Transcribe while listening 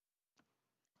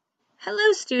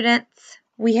Hello, students.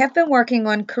 We have been working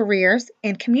on careers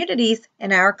and communities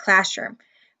in our classroom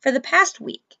for the past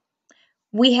week.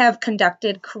 We have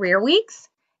conducted career weeks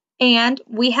and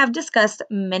we have discussed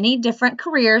many different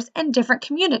careers and different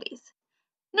communities.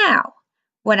 Now,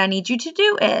 what I need you to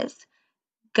do is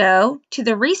go to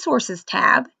the Resources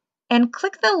tab and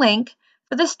click the link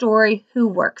for the story Who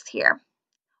Works Here.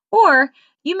 Or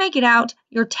you may get out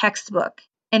your textbook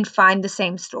and find the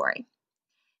same story.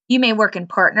 You may work in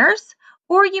partners,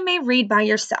 or you may read by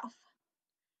yourself.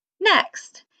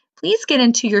 Next, please get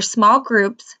into your small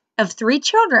groups of 3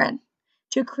 children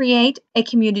to create a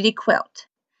community quilt.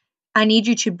 I need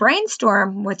you to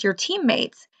brainstorm with your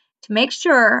teammates to make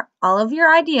sure all of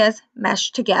your ideas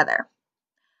mesh together.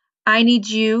 I need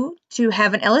you to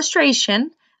have an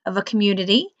illustration of a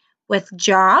community with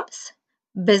jobs,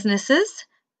 businesses,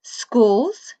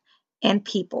 schools, and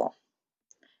people.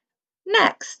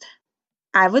 Next,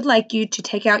 I would like you to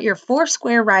take out your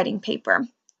 4-square writing paper.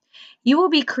 You will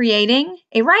be creating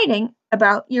a writing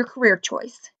about your career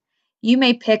choice. You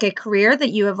may pick a career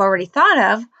that you have already thought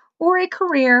of or a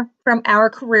career from our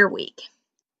career week.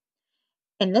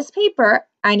 In this paper,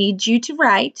 I need you to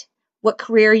write what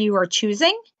career you are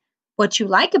choosing, what you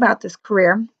like about this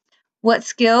career, what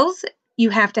skills you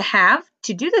have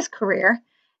to do this career,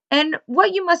 and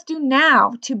what you must do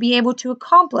now to be able to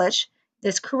accomplish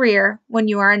this career when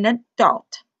you are an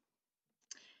adult.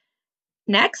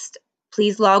 Next,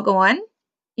 please log on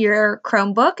your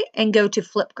Chromebook and go to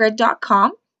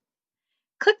flipgrid.com.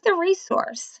 Click the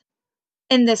resource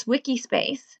in this wiki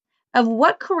space of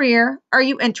what career are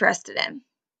you interested in.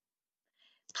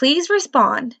 Please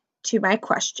respond to my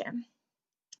question.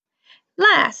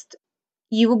 Last,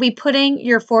 you will be putting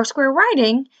your 4-square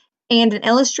writing and an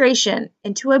illustration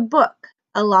into a book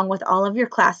along with all of your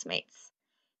classmates.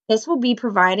 This will be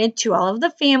provided to all of the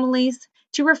families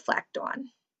to reflect on.